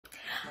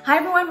Hi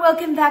everyone,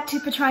 welcome back to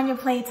Patranya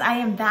Plates. I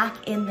am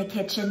back in the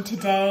kitchen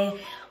today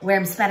where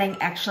I'm spending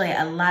actually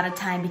a lot of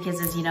time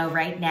because as you know,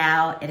 right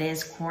now it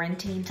is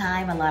quarantine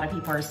time. A lot of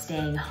people are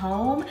staying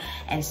home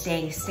and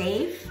staying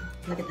safe.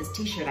 Look at this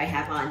t-shirt I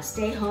have on,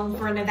 stay home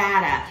for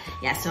Nevada.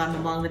 Yeah, so I'm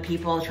among the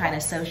people trying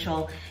to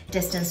social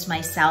distance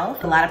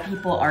myself. A lot of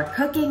people are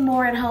cooking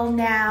more at home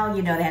now.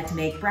 You know, they have to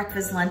make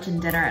breakfast, lunch,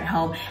 and dinner at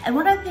home. And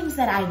one of the things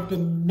that I've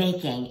been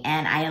making,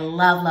 and I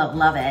love, love,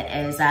 love it,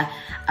 is a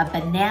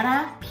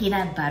banana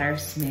peanut butter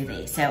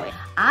smoothie. So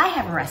I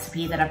have a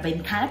recipe that I've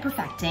been kind of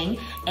perfecting,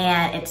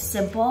 and it's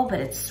simple, but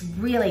it's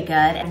really good.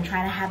 I'm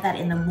trying to have that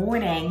in the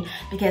morning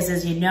because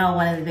as you know,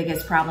 one of the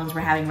biggest problems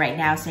we're having right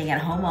now staying at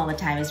home all the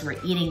time is we're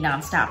eating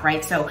nonstop,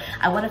 right? So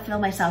I want to fill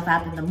myself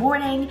up in the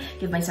morning,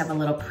 give myself a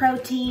little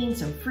protein,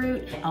 some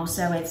fruit.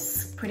 Also,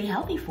 it's pretty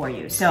healthy for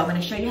you. So I'm going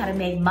to show you how to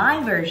make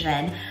my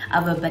version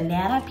of a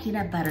banana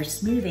peanut butter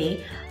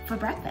smoothie for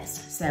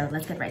breakfast. So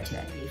let's get right to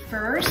it.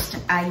 First,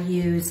 I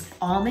use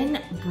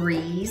Almond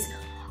Breeze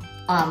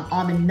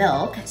almond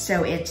milk,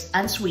 so it's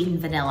unsweetened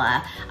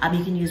vanilla.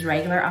 You can use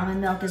regular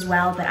almond milk as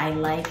well, but I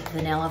like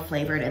vanilla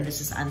flavored, and this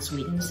is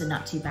unsweetened, so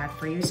not too bad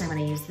for you. So I'm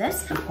gonna use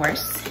this. Of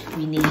course,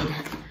 we need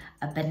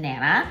a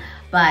banana,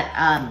 but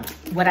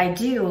what I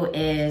do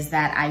is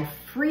that I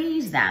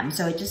freeze them.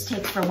 So it just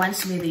takes, for one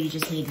smoothie, you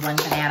just need one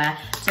banana.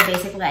 So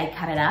basically I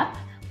cut it up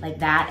like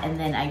that, and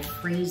then I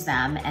freeze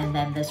them, and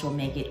then this will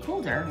make it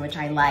colder, which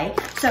I like.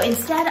 So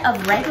instead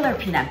of regular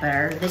peanut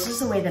butter, this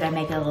is the way that I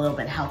make it a little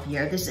bit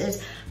healthier. This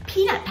is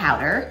peanut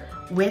powder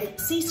with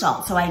sea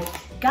salt. So I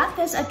got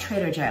this at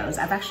Trader Joe's.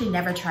 I've actually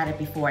never tried it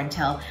before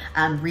until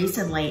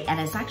recently, and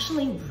it's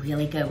actually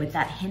really good with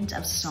that hint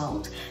of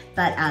salt,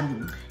 but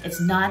it's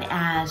not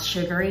as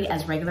sugary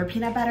as regular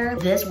peanut butter.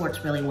 This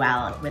works really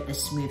well with the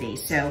smoothie.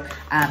 So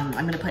I'm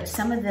gonna put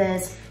some of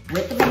this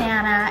with the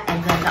banana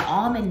and then the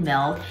almond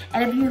milk.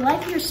 And if you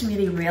like your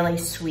smoothie really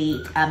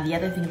sweet, the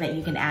other thing that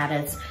you can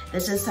add is,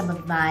 this is some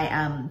of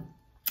my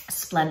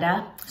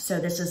Splenda. So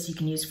this is, you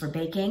can use for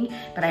baking,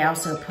 but I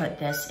also put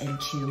this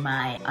into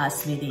my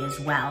smoothie as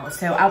well.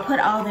 So I'll put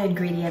all the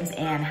ingredients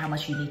and how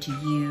much you need to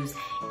use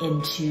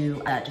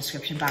into a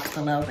description box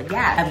below. But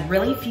yeah, a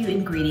really few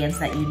ingredients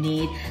that you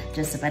need: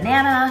 just a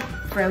banana,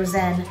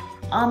 frozen,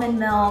 almond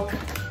milk,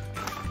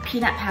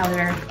 peanut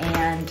powder,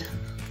 and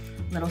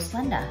little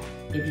Splenda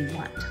if you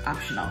want,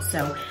 optional.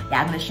 So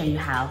yeah, I'm gonna show you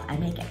how I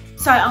make it.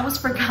 So I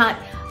almost forgot,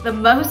 the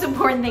most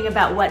important thing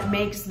about what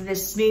makes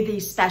this smoothie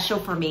special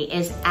for me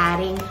is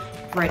adding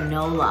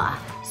granola.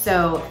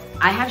 So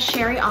I have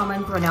sherry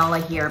almond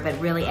granola here, but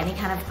really any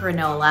kind of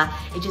granola,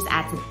 it just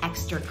adds an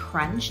extra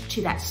crunch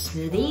to that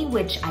smoothie,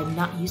 which I'm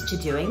not used to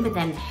doing. But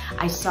then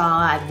I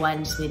saw at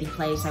one smoothie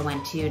place I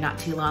went to not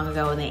too long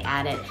ago, and they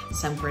added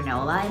some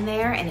granola in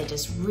there, and it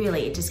just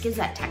gives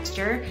that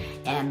texture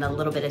and a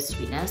little bit of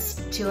sweetness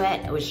to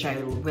it, which I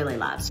really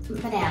love.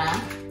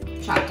 Banana,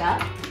 chopped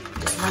up,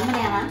 just one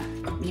banana,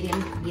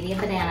 medium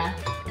banana,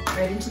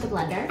 right into the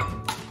blender.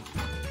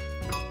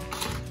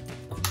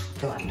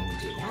 So I'm gonna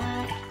do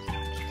that.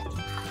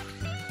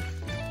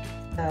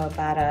 So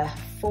about a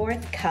 1/4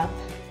 cup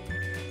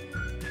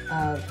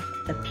of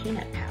the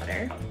peanut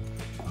powder.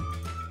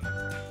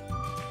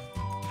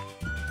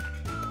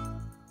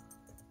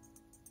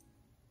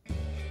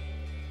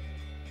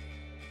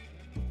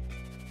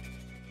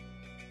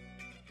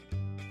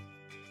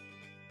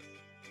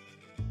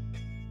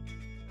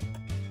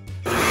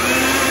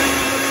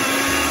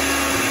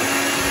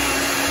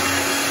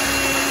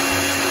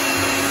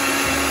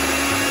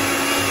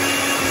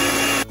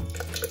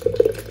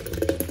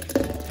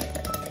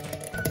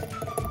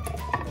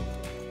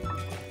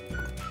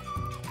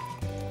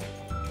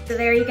 So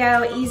there you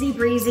go, easy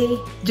breezy.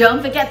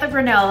 Don't forget the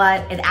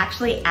granola. It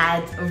actually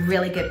adds a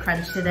really good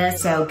crunch to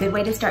this. So good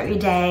way to start your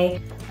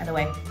day. By the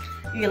way,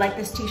 if you like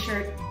this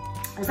t-shirt,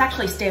 it's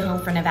actually Stay Home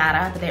for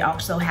Nevada, but they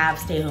also have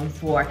Stay Home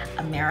for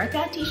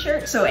America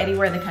t-shirt. So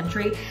anywhere in the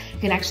country, you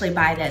can actually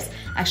buy this.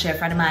 Actually, a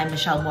friend of mine,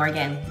 Michelle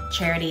Morgan,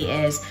 charity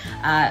is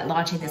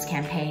launching this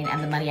campaign,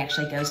 and the money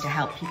actually goes to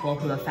help people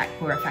who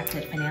are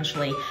affected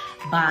financially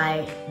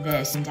by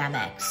this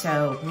pandemic.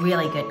 So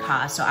really good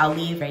cause. So I'll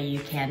leave where you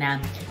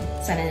can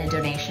send in a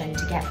donation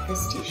to get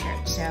this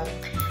t-shirt. So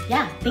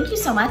yeah, thank you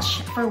so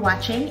much for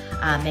watching.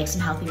 Make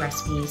some healthy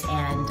recipes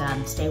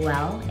and stay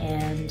well,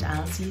 and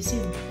I'll see you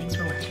soon. Thanks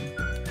for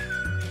watching.